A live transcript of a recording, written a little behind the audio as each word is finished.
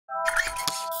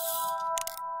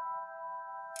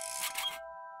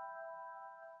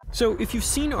So if you've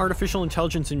seen artificial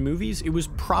intelligence in movies, it was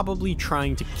probably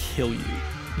trying to kill you.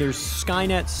 There's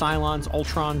Skynet, Cylons,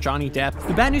 Ultron, Johnny Depp.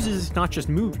 The bad news is it's not just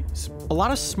movies. A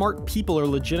lot of smart people are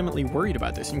legitimately worried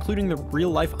about this, including the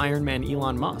real-life Iron Man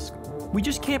Elon Musk. We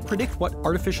just can't predict what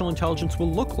artificial intelligence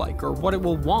will look like, or what it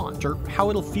will want, or how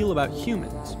it'll feel about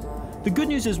humans. The good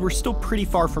news is we're still pretty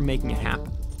far from making it happen.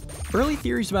 Early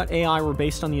theories about AI were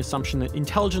based on the assumption that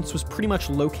intelligence was pretty much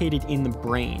located in the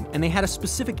brain, and they had a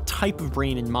specific type of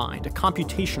brain in mind, a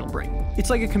computational brain. It's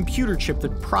like a computer chip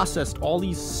that processed all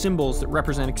these symbols that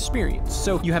represent experience.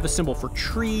 So you have a symbol for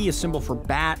tree, a symbol for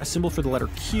bat, a symbol for the letter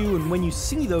Q, and when you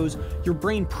see those, your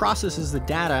brain processes the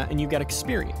data and you get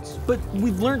experience. But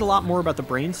we've learned a lot more about the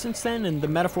brain since then, and the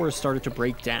metaphor has started to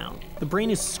break down. The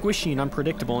brain is squishy and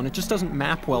unpredictable, and it just doesn't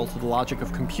map well to the logic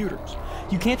of computers.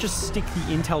 You can't just stick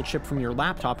the Intel chip from your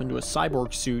laptop into a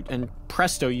cyborg suit and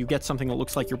presto, you get something that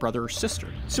looks like your brother or sister.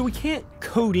 So we can't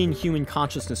code in human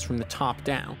consciousness from the top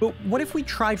down. But what if we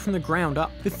tried from the ground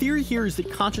up? The theory here is that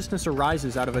consciousness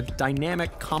arises out of a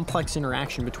dynamic, complex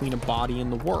interaction between a body and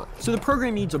the world. So the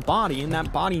program needs a body, and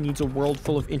that body needs a world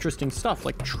full of interesting stuff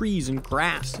like trees and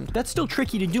grass, and that's still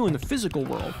tricky to do in the physical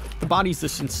world. The body's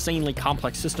this insanely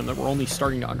complex system that we're only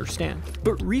starting to understand.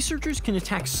 But researchers can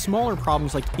attack smaller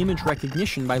problems like image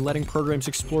recognition by letting programs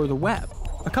explore the web.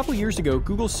 A couple years ago,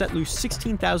 Google set loose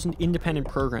 16,000 independent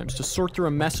programs to sort through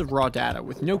a mess of raw data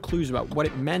with no clues about what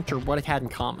it meant or what it had in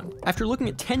common. After looking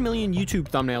at 10 million YouTube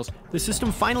thumbnails, the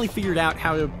system finally figured out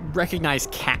how to recognize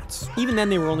cats. Even then,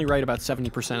 they were only right about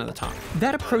 70% of the time.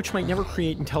 That approach might never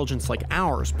create intelligence like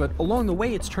ours, but along the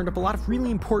way, it's turned up a lot of really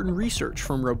important research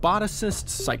from roboticists,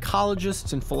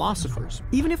 psychologists, and philosophers.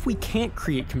 Even if we can't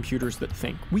create computers that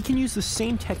think, we can use the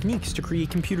same techniques to create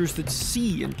computers that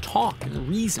see and talk and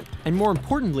reason. And more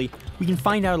importantly, we can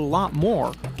find out a lot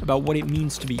more about what it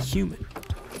means to be human.